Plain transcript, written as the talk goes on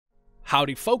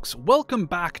Howdy folks, welcome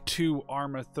back to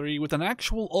Arma 3 with an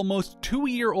actual almost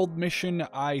 2-year-old mission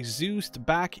I Zeused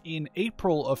back in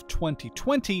April of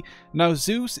 2020. Now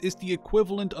Zeus is the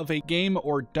equivalent of a game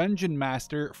or dungeon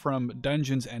master from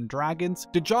Dungeons and Dragons.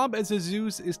 The job as a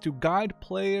Zeus is to guide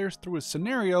players through a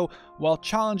scenario while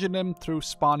challenging them through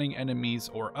spawning enemies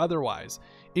or otherwise.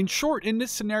 In short, in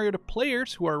this scenario the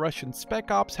players, who are Russian spec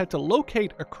ops, had to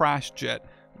locate a crashed jet,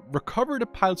 recover the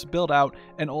pilot's build-out,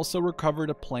 and also recover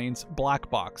the plane's black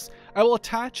box. I will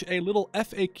attach a little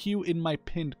FAQ in my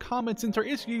pinned comments, since there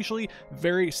is usually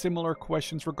very similar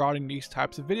questions regarding these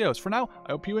types of videos. For now,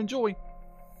 I hope you enjoy.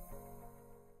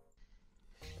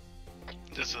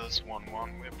 This is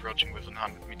 1-1, we're approaching within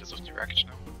 100 meters of direction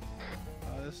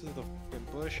now. This is the fucking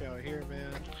bush out here,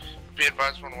 man. Be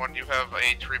advised, 1-1, you have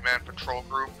a 3-man patrol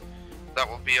group that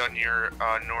will be on your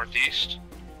northeast.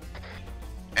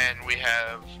 And we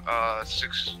have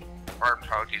 6 armed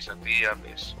Howdies at the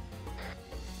base.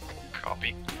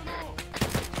 Copy.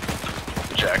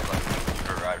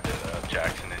 Jacqueline arrived at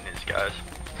Jackson and his guys.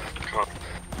 Copy.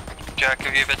 Jack,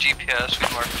 have you have a GPS? We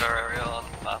marked our area on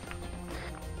the map.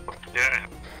 Yeah.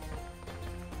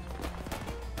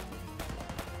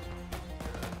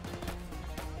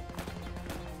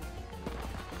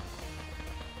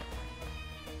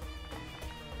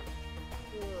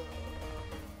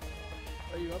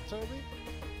 Are you up, Toby?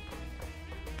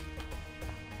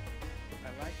 I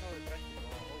like how it's actually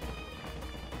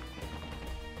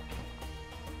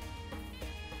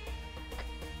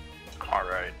all over.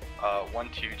 Alright,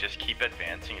 1-2, just keep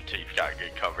advancing until you've got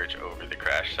good coverage over the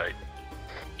crash site.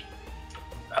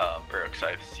 We're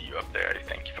excited to see you up there. I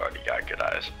think you've already got good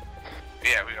eyes.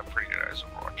 Yeah, we got pretty good eyes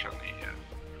overwatch on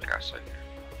the gas side here.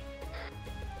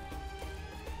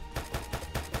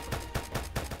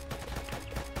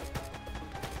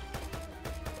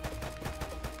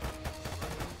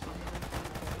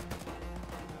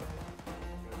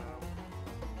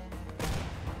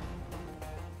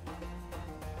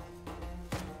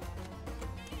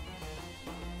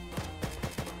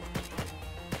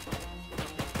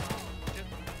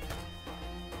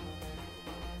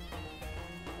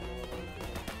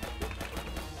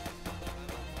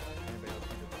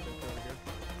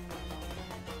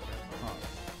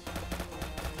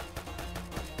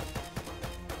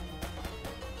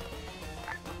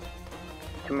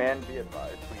 Command, be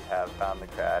advised, we have found the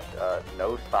crash.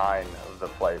 No sign of the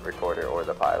flight recorder or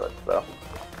the pilots, though.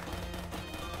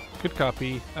 Good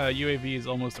copy. UAV is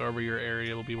almost over your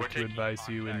area. We'll be able We're to taking advise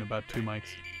you in contact about 2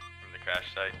 mics. From the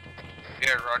crash site.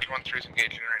 Yeah, Roger 1-3's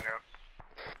engaging right now.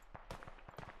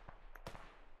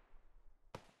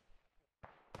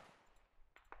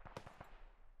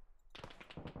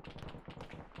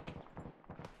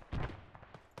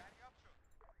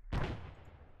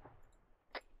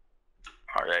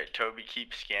 Alright, Toby,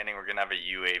 keep scanning. We're gonna have a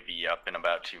UAV up in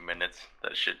about 2 minutes.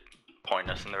 That should point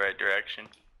us in the right direction.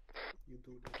 You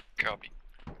do that. Copy.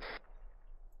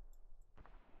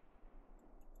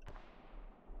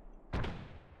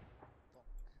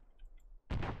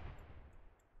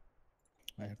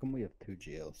 How come we have 2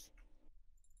 GLs?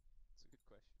 That's a good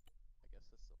question. I guess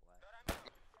that's the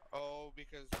lag. Oh,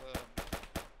 because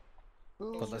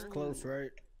But that's close,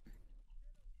 right?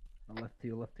 Left to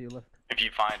you, left to you, left. If you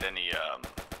find any,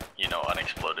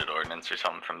 unexploded ordnance or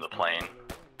something from the plane,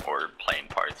 or plane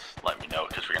parts, let me know,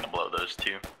 because we're gonna blow those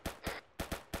too.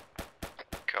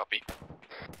 Copy.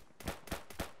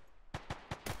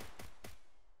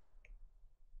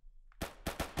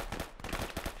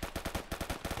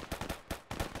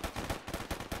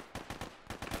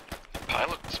 The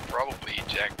pilot's probably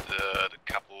ejected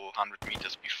a couple 100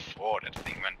 meters before that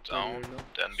thing went down.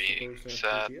 Then being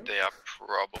said, they are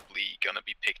probably gonna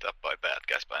be picked up by bad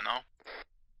guys by now.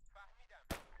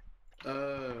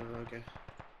 Okay.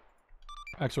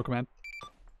 Actual command.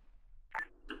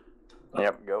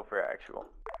 Yep, go for actual.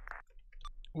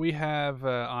 We have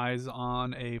eyes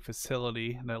on a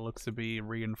facility that looks to be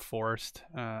reinforced.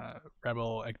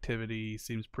 Rebel activity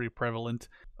seems pretty prevalent.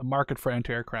 A market for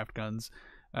anti-aircraft guns.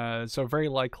 So very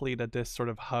likely that this sort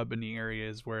of hub in the area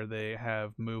is where they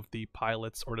have moved the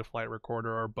pilots or the flight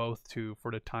recorder, or both, to,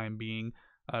 for the time being,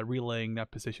 relaying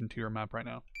that position to your map right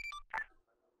now.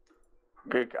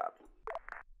 Good copy.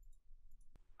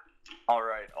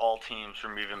 Alright, all teams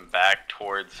are moving back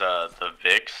towards the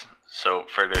VIX, so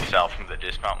further south from the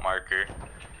dismount marker.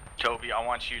 Toby, I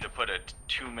want you to put a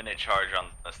 2-minute charge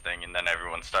on this thing, and then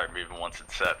everyone start moving once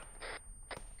it's set.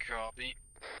 Copy.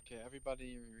 Okay,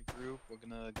 everybody regroup. We're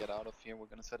gonna get out of here. We're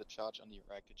gonna set a charge on the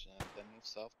wreckage and then move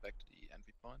south back to the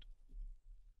entry point.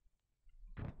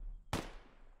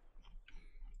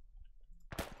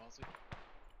 Pause it.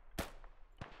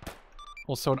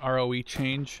 Also, an ROE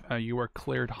change. You are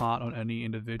cleared hot on any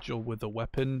individual with a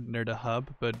weapon near the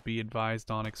hub, but be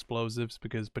advised on explosives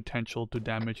because potential to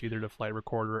damage either the flight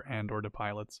recorder and or the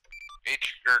pilots.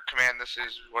 Command, this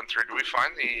is 1-3. Do we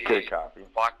find the Good copy.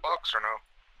 black box or no?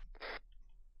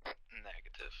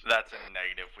 Negative. That's a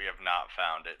negative. We have not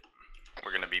found it.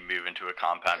 We're going to be moving to a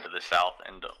compound to the south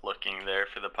and looking there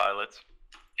for the pilots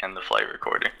and the flight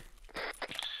recorder.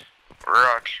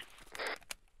 Roger.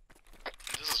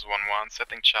 This is 1-1,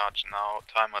 setting charge now,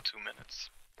 timer 2 minutes.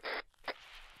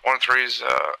 1-3 is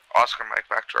Oscar Mike,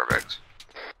 back to our bags.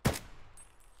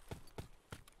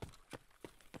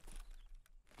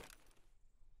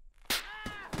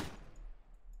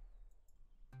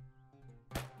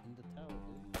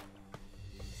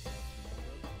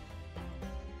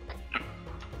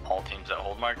 All teams at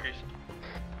hold markers.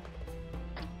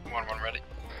 1-1 ready.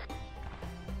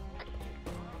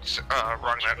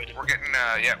 Wrong man. We're getting,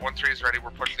 yeah, 1-3 is ready.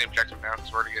 We're pushing the objective now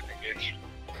because we're already getting engaged.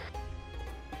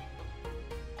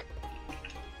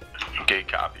 Good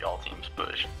copy, all teams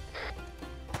push.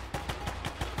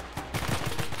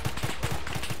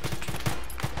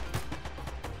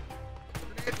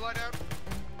 Grenades, light out.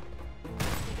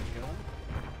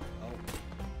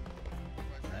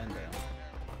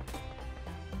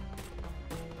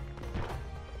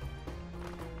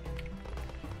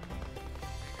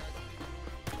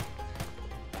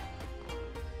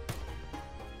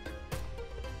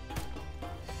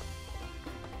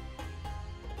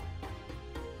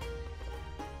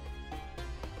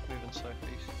 Moving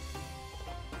southeast.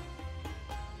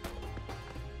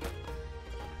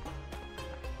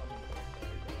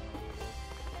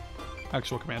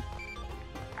 Actual command.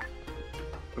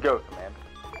 Go, command.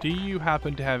 Do you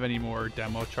happen to have any more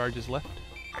demo charges left?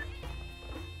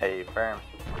 Hey, firm.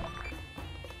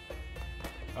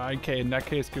 Okay, in that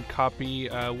case, good copy.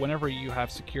 Whenever you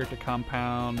have secured the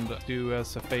compound, do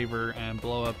us a favor and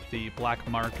blow up the black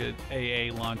market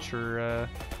AA launcher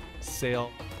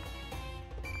sale.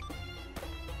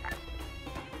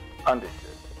 Understood.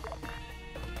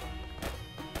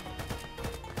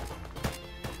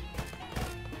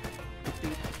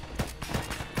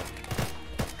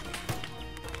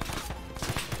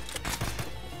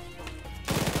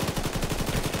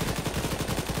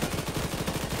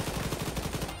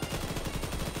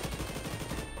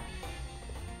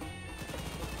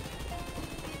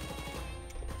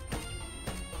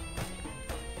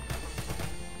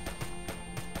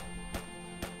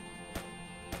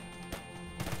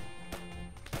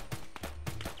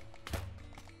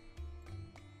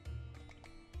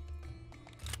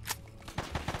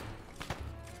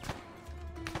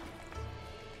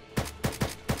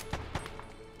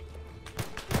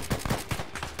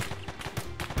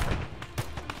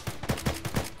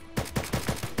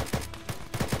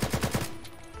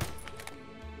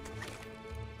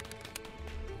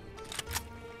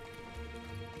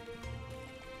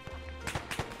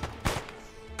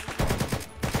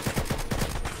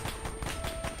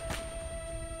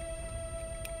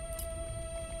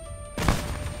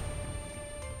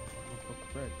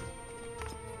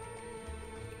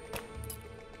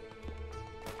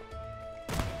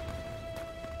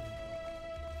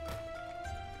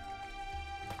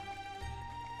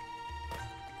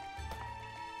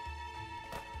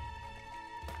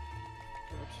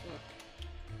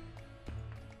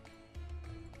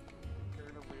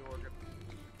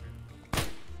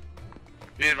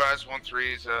 Be advised,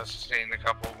 1-3 is sustained a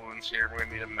couple of wounds here. We're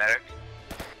gonna need a medic.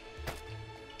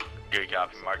 Good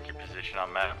copy. Mark your position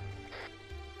on map.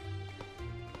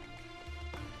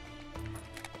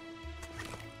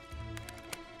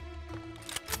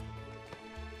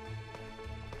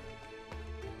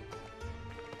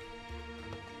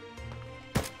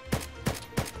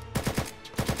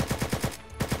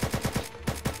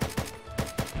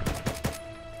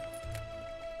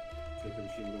 Take the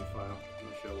machine gun file. I'm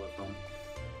not sure what from.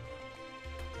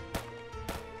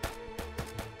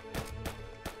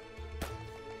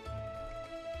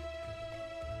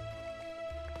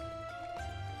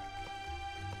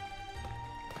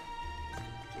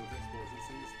 So with explosives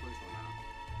in this place or not?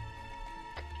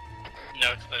 No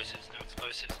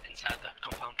explosives inside the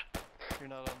compound. You're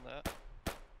not on that.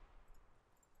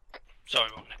 Sorry,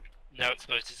 wrong name. No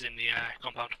explosives in the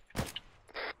compound.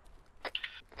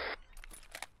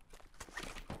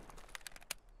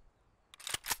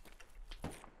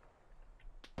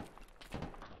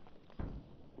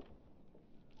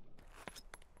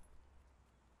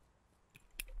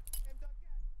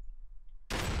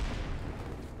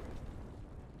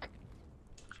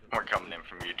 We're coming in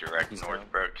from you direct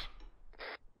north, Brooks.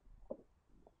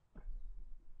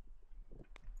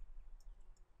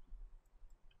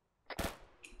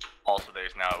 Also, they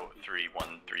Bravo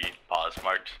 313 pause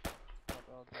marked.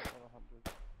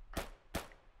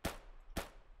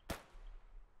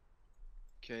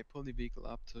 Okay, pull the vehicle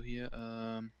up to here.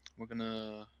 We're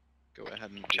gonna go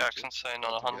ahead and Jackson saying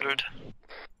on 100.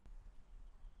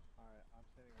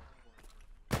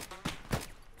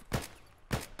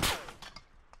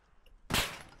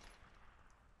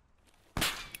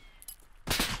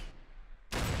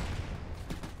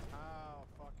 Oh,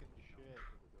 fucking shit.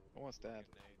 What was that?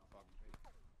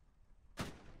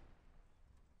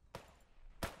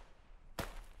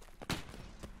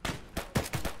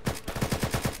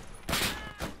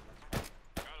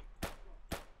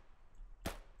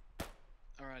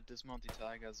 Alright, dismount the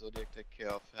Tiger, Zodiac take care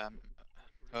of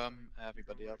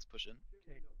everybody else push in.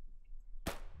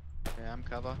 Okay, I'm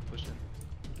cover, push in.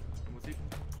 I'm with you.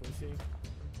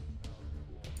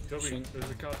 Toby,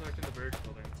 there's a contact in the barracks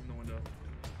building from the window.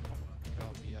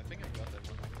 Copy, I think I got that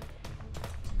one.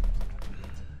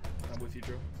 I'm with you,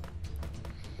 Joe.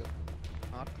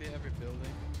 Hard clear every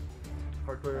building.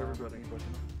 Hard clear every building.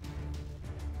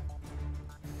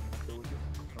 Still with you?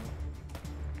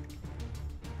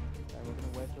 We're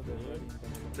gonna wait till they're ready.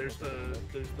 There's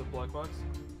the black box.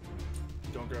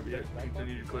 Don't grab it yet.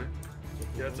 Continue to clear.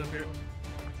 Yeah, it's up here.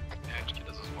 Yeah, actually,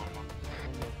 this is one.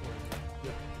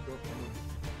 Yeah, go.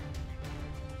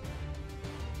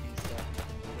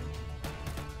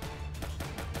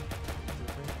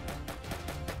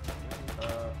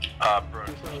 Bro, if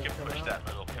you can push that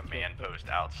little command post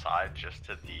outside just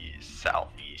to the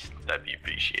southeast, that'd be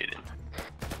appreciated.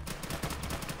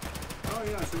 Oh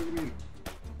yeah, I see what you mean.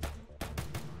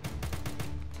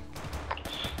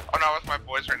 I'm not with my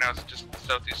boys right now, it's just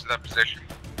southeast of that position.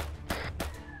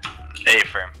 A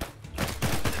firm.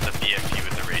 It's a BFU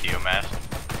with the radio mast.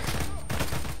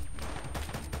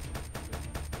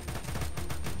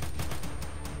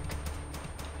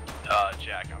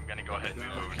 Jack, I'm gonna go ahead and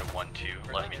move over to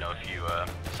 1-2. Let me know if you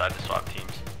decide to swap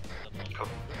teams. Cool.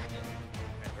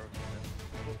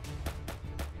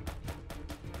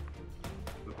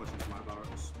 They're pushing to my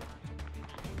barracks.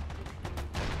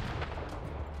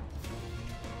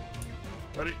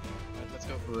 Ready? Alright, let's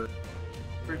go for it.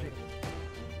 Bridging.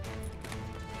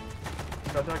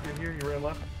 Contact in here, you ran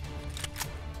left.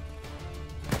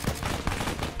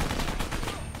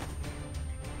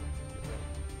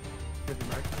 Get your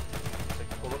mag.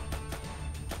 Hold up.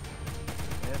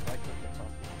 Yeah, I click the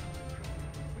top.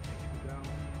 Down.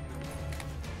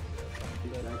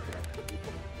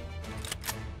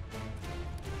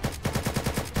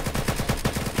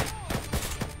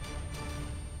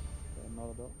 Okay,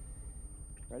 another belt.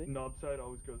 Ready? Knob side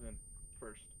always goes in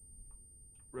first.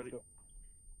 Ready? Let's go.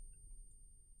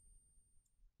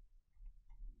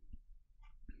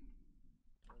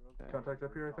 Contact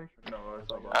up here, I think? No, I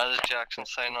thought about This is Jackson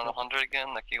saying on 100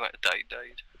 again, like he went died. You're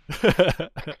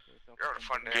having a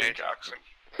fun day, Jackson.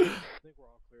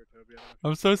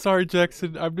 I'm so sorry,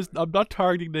 Jackson. I'm not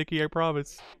targeting Nikki, I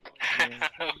promise.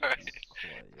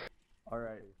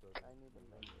 Alright.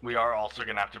 We are also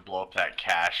gonna have to blow up that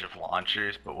cache of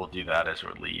launchers, but we'll do that as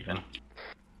we're leaving.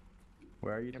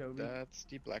 Where are you, Yep, Toby? that's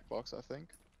the black box, I think.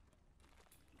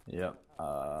 Yep.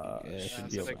 Should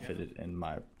be able to fit it in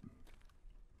my.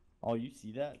 Oh, you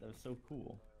see that? That was so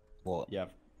cool. What? Yeah.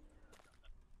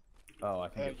 Oh, I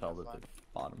think it fell to the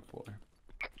bottom floor.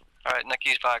 Alright,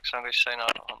 Nicky's back, so I'm going to say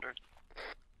not 100.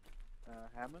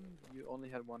 Hammond, you only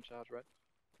had one charge, right?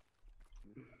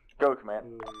 Go,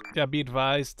 command. Yeah, be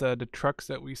advised, the trucks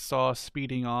that we saw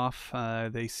speeding off,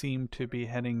 they seem to be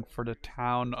heading for the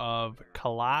town of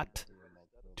Kalat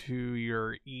to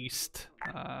your east,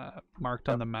 marked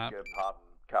on the map. Good pop.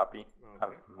 Copy.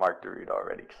 I've marked the route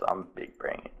already because I'm big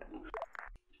brained.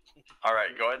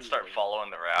 Alright, go ahead and start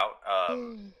following the route.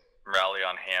 Rally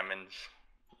on Hammond's,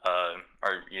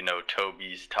 or, you know,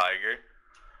 Toby's Tiger.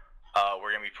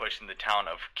 We're going to be pushing the town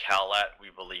of Kalat. We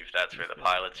believe that's where the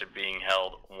pilots are being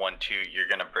held. 1-2, you're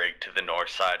going to break to the north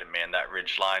side and man that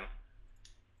ridge line.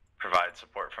 Provide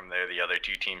support from there. The other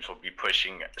two teams will be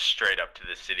pushing straight up to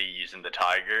the city using the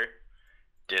Tiger,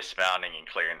 dismounting and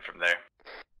clearing from there.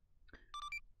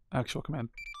 Actual command.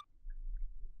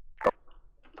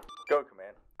 Go,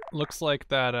 command. Looks like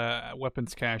that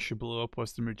weapons cache you blew up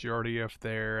was the majority of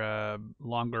their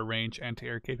longer range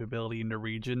anti-air capability in the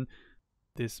region.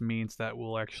 This means that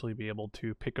we'll actually be able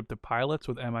to pick up the pilots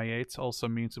with MI8s. Also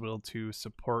means we'll be able to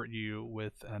support you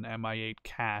with an MI8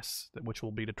 CAS, which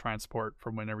will be the transport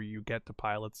from whenever you get the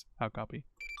pilots. How copy?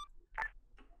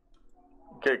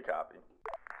 Good copy.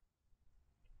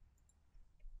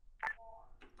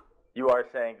 You are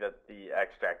saying that the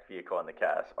extract vehicle and the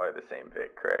CAS are the same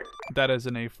Vic, correct? That is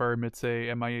an affirm. It's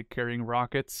a MIA carrying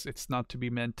rockets. It's not to be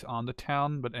meant on the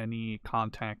town, but any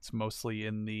contacts mostly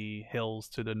in the hills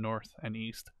to the north and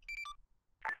east.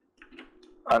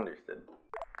 Understood.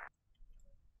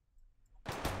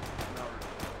 All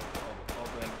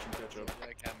damage and catch up.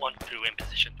 1-2 in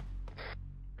position.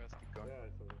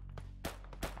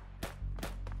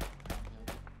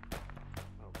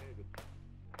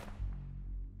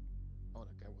 Oh,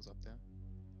 that guy was up there.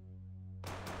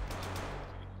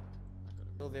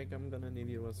 I think I'm gonna need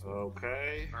you as well.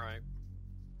 Okay. Alright.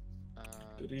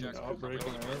 Did he Jack's outbreak got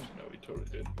on our end? No, he totally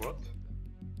did. What?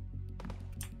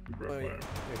 He broke Oh, my yeah, arm.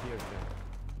 here, Jack.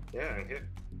 Yeah, I hit.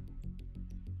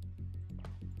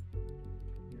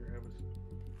 Here, have us.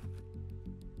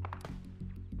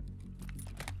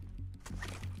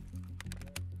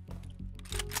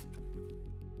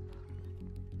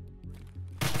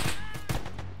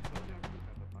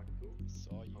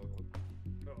 Saw you.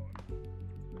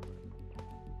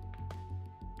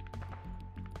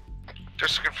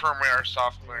 Just to confirm, we are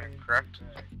soft clearing, correct?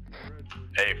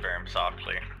 Affirm, soft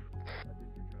clear.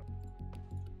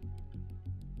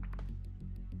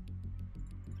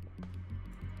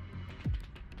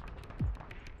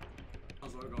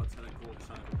 Also, I got a telecall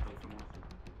side of hill from us.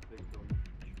 Big dog.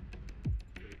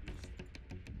 Big east.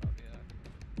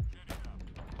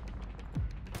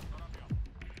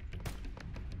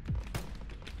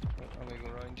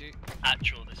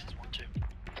 Actual, this is 1-2.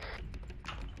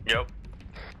 Yep.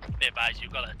 Be advised,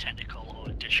 you've got a technical or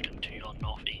a dishcon to your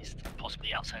northeast,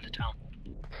 possibly outside of town.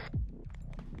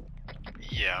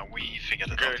 Yeah, we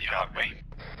figured it out the hard way.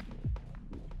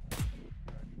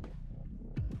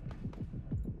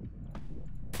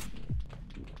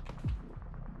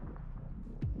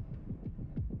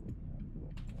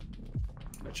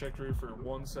 I checked Rue for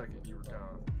 1 second, you were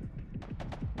gone.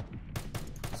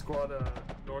 Squad,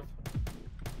 north.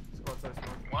 Squad size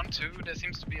north. 1-2, there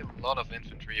seems to be a lot of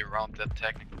infantry around that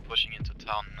technical pushing into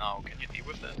town now. Can you deal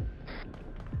with that?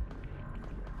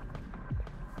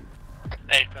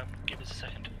 Hey, give us a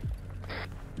second.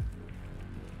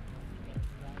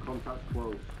 Contact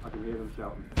close. I can hear them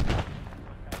shouting.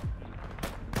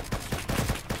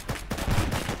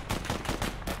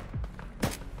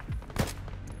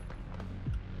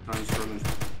 I'm struggling.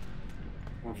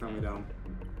 One family down.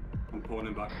 I'm pulling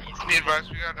him back. Be advised,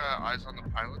 we got eyes on the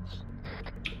pilots.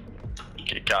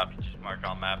 Get copy. Just mark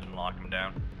on map and lock them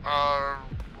down.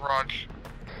 Raj.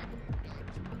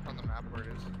 On the map where it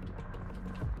is.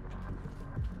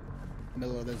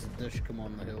 Miller, there's a dish come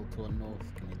on the hill to our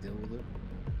north. Can you deal with it?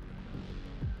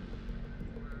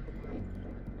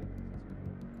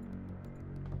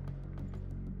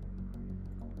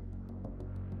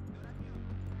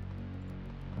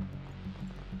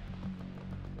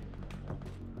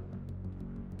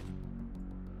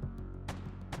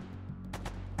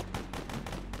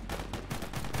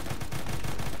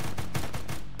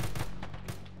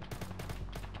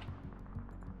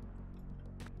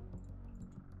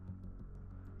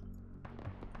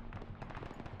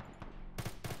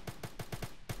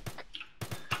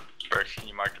 First, can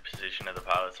you mark the position of the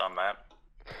pilots on map?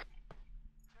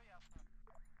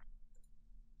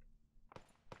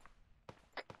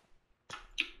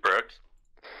 Brooks?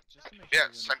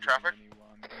 Yeah, send traffic.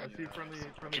 I see friendly.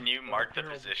 Can you mark the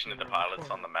position of the pilots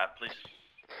on the map, please?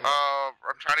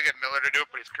 I'm trying to get Miller to do it,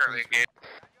 but he's currently engaged.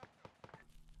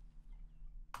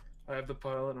 I have the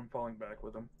pilot, I'm falling back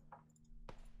with him.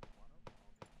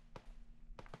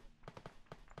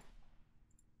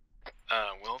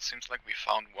 Well, seems like we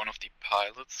found one of the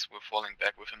pilots. We're falling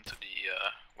back with him to the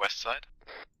west side.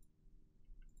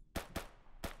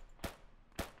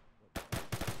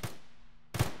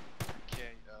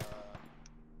 Okay,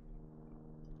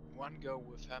 one go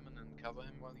with Hammond and cover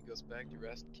him while he goes back, the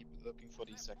rest keep looking for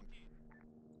the second.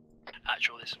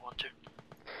 Actual, this is 1-2.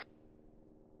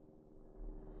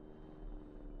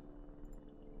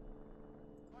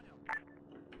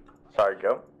 Sorry,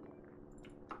 go.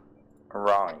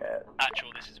 Wrong net.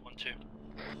 Actual, this is 1-2.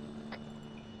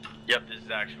 Yep, this is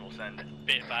actual send.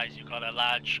 Be advised, you've got a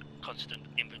large constant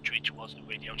infantry towards the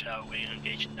radio tower where you're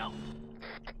engaging now.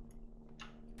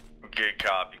 Good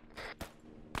copy.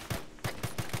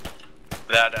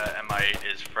 That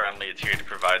MI8 is friendly, it's here to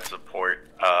provide support.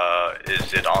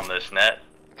 Is it on this net?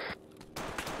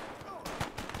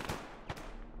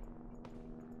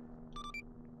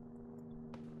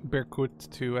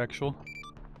 Bearcoot to actual.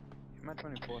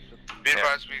 Be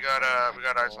advised, we got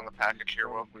eyes on the package here.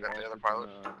 Well, we got the other pilot.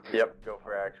 Yep, go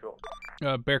for actual.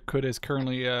 Bearcoot is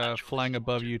currently flying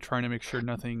above you, trying to make sure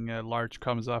nothing large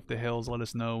comes off the hills. Let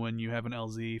us know when you have an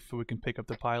LZ, so we can pick up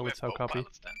the pilots. How copy?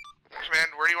 Command,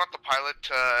 where do you want the pilot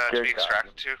to be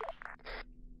extracted to?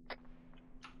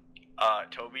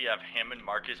 Toby, have him and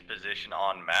Marcus position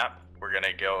on map. We're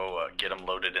gonna go get him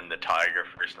loaded in the Tiger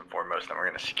first and foremost, then we're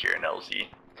gonna secure an LZ.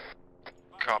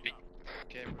 Copy.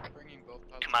 Okay, we're bringing both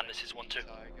pilots. Command, this is 1-2.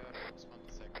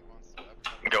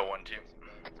 Go 1-2. Do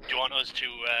you want us to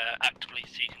actively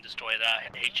seek and destroy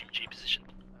that HMG position?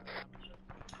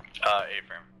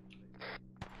 A-frame.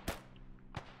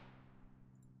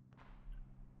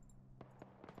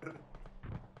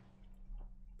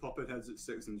 Popping heads at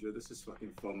 600. This is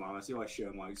fucking fun, man. I see why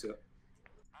Sherm likes it.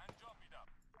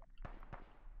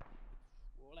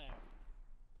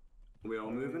 Are we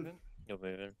all moving? You're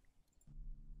moving.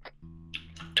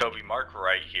 Toby, mark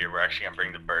right here. We're actually gonna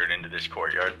bring the bird into this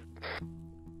courtyard.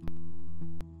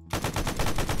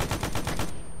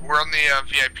 We're on the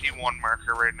VIP 1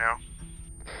 marker right now.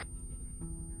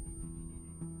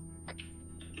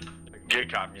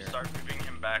 Good copy. Start moving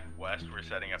him back west. We're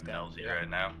setting up the LZ right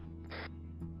now.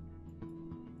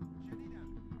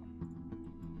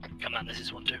 Command, this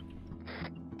is 1-2.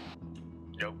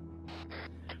 Yep.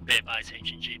 Be advised,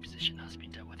 HMG position has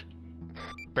been dealt with.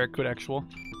 Barracuda actual.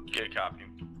 Good copy.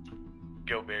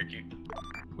 Go Barracuda.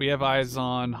 We have eyes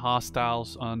on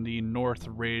hostiles on the north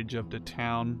ridge of the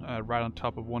town, right on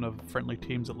top of one of the friendly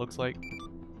teams, it looks like.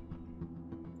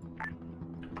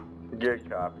 Good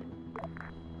copy.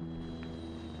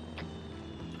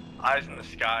 Eyes in the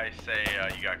sky say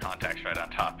you got contacts right on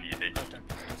top of you, Dick.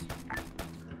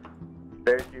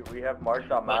 Barracuda, we have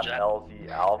marked on map LZ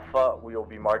Alpha. We will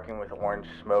be marking with orange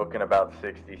smoke in about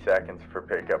 60 seconds for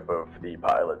pickup of the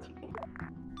pilots.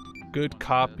 Good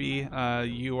copy.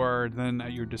 You are then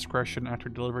at your discretion after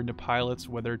delivering the pilots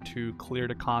whether to clear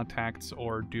the contacts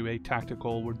or do a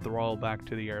tactical withdrawal back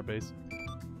to the airbase.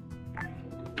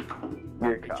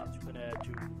 Good copy.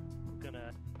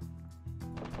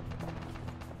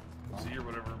 See or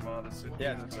whatever mod is sitting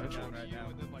Yeah, in the right session. now.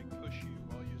 And then like push you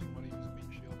while using one of your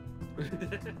meat shield.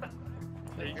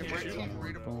 Hey, And we're going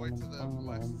right up away to the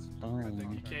west.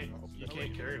 You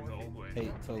can't carry him the whole way.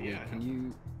 Hey, Toby, can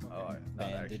you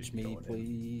bandage me,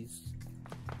 please?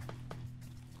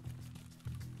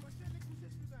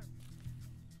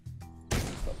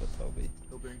 What's up with Toby?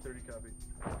 He'll bring 30 copy.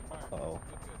 Uh-oh.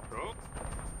 Oh.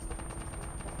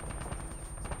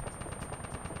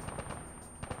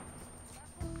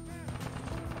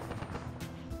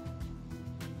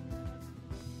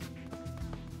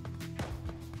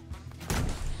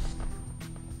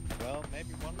 Well,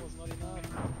 maybe one was not enough.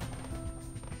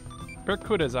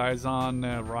 Barracuda's eyes on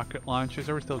rocket launchers.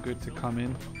 Are we still good to come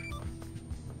in?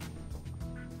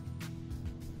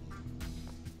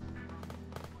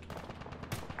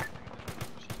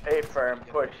 A-firm,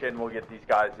 push in, we'll get these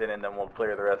guys in and then we'll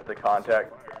clear the rest of the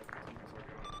contact.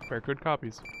 Barracuda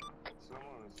copies.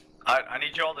 I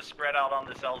need you all to spread out on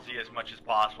this LZ as much as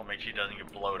possible, make sure he doesn't get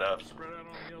blowed up. Spread out on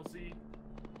the LZ. You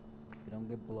don't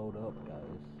get blowed up, guys.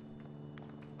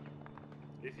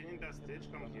 If you need that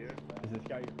stitch, come here. Is this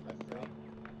guy your friend, right?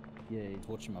 Yeah, he's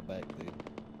watching my back, dude.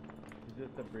 He's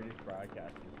just a British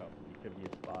broadcasting company. He could be a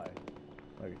spy.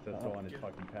 Like it says so on his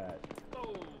fucking pad.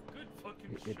 Oh, good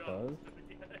fucking It shot. does?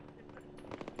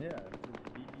 Yeah, it says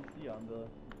BBC on the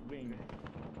wing.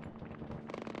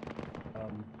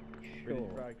 British Sure.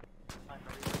 broadcasting.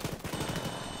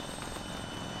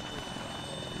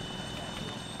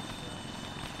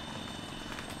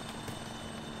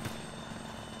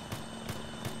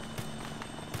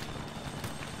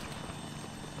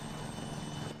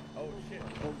 Oh shit.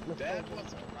 That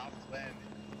was a rough landing.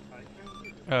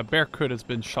 Barracuda's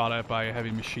been shot at by a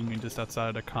heavy machine gun just outside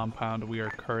of the compound. We are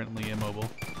currently immobile.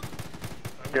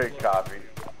 Good copy.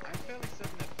 I'm fairly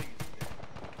certain that thing is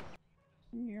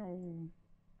dead.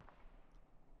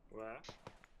 What?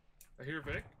 I hear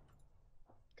Vic.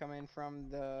 Coming from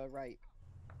the right.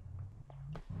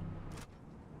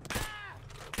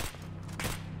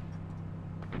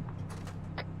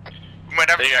 We might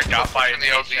have They to got by in an the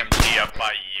LZ. HMG up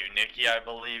by you, Nikki, I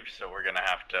believe, so we're gonna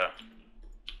have to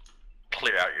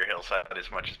clear out your hillside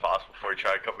as much as possible before we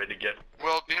try to come in again.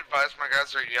 Well, be advised, my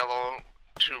guys are yellow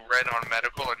to red on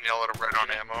medical and yellow to red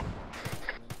on ammo.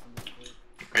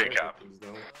 Good copy.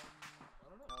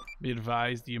 Be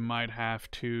advised you might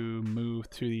have to move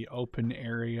to the open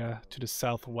area to the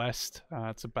southwest.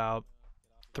 It's about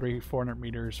 300-400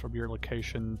 meters from your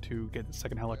location to get the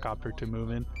second helicopter to move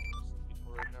in.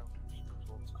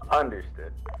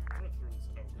 Understood. I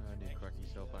need to correct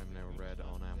myself, I'm now red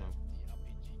on ammo.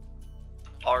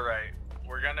 Alright,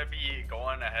 we're gonna be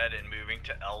going ahead and moving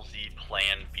to LZ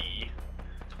Plan B.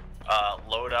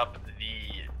 Load up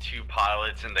the 2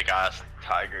 pilots and the GOS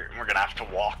Tiger, and we're gonna have to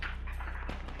walk.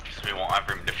 Because we won't have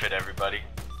room to fit everybody.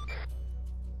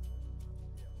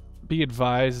 Be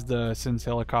advised, since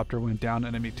helicopter went down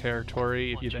enemy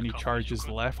territory, if you have any charges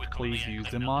left, please use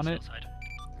them on it.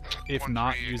 If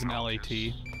not, use an LAT.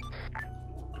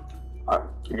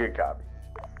 Good copy.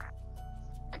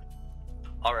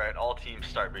 Alright, all teams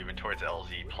start moving towards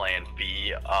LZ, plan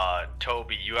B.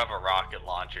 Toby, you have a rocket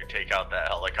launcher. Take out that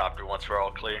helicopter once we're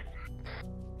all clear.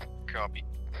 Copy.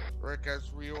 Rick has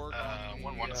reorg.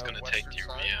 1-1 is gonna take the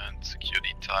rear and secure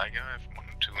the Tiger. If 1,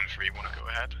 2, and 3 wanna go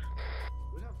ahead.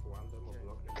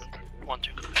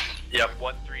 1-2 goes. Yep,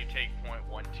 1-3 take point,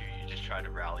 1-2 you just try to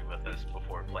rally with us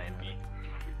before plan B.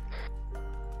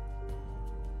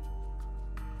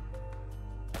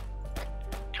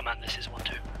 Command, this is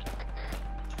 1-2.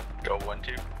 Go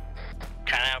 1-2.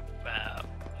 Can I have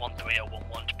 1-3 or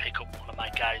 1-1 to pick up one of my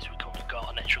guys? We've currently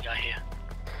got an extra guy here.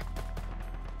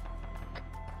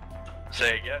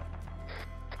 Say again?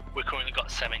 We've currently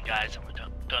got 7 guys and we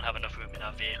don't have enough room in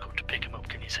our vehicle to pick him up.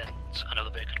 Can you send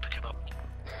another vehicle to pick him up?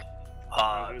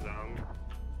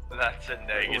 That's a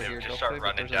negative. Just start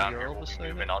running down here. We'll be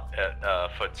moving on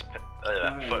at foot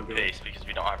pace because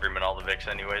we don't have room in all the Vics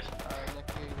anyways.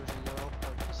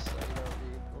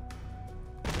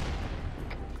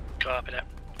 Copy that.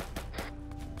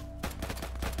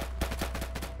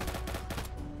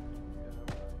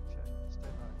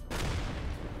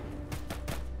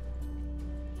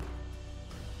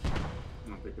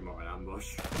 I'm picking my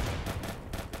ambush.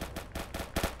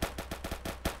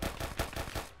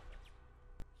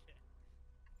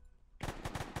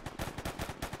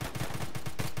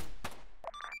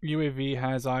 UAV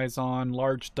has eyes on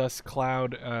large dust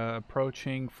cloud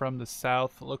approaching from the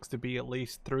south. Looks to be at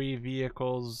least 3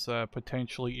 vehicles,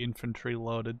 potentially infantry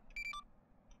loaded.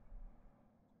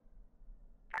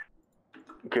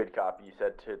 Good copy. You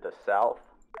said to the south?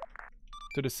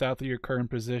 To the south of your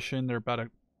current position. They're about 1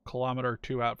 kilometer or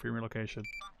 2 out from your location.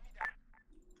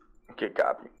 Good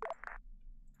copy.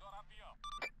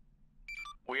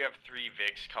 We have 3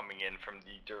 Vics coming in from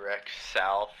the direct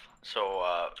south,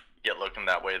 so get looking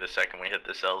that way the second we hit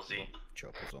this LZ.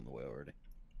 Chopper's on the way already.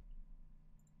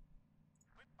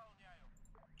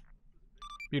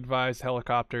 Be advised,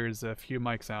 helicopters, a few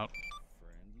mics out.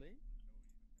 Friendly.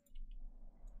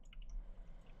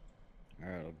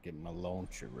 Alright, I'll get my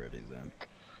launcher ready then.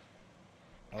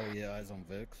 Oh yeah, eyes on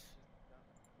Vix.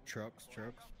 Trucks.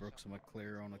 Brooks, am I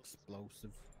clear on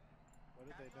explosive? What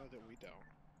do they know that we don't?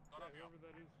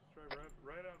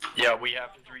 Yeah, we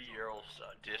have 3 Earls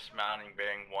dismounting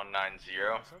bearing 190.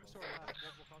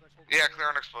 Yeah, clear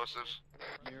on explosives.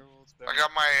 I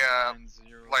got my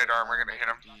light armor, gonna hit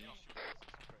him.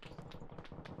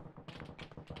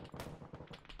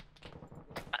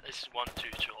 This is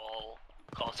 1-2 to all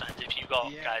call signs. If you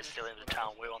got guys still in the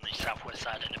town, we're on the southwest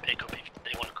side in the pickup if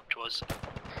they want to come to us.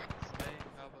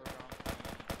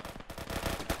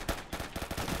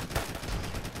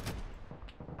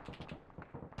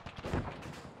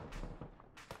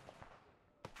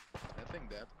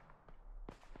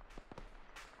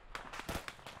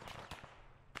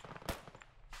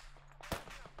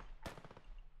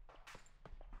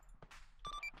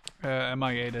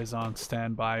 MI8 is on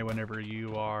standby whenever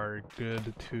you are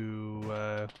good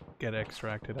to get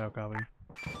extracted. How copy?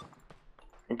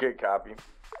 Good copy.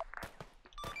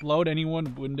 Load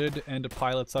anyone wounded and the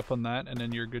pilots up on that, and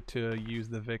then you're good to use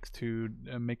the VIX to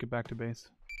make it back to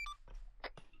base.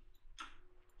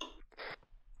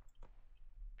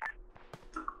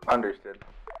 Understood.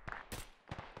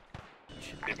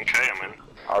 Okay, I'm in.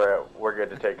 Alright, we're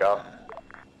good to take off.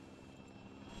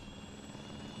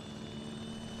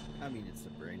 I mean, it's a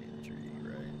brain injury,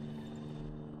 right?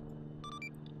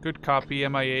 Good copy.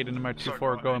 MI8 and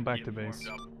MI24 going back to base.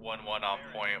 1-1 on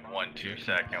point, 1-2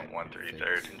 second, 1-3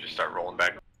 third, and just start rolling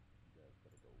back.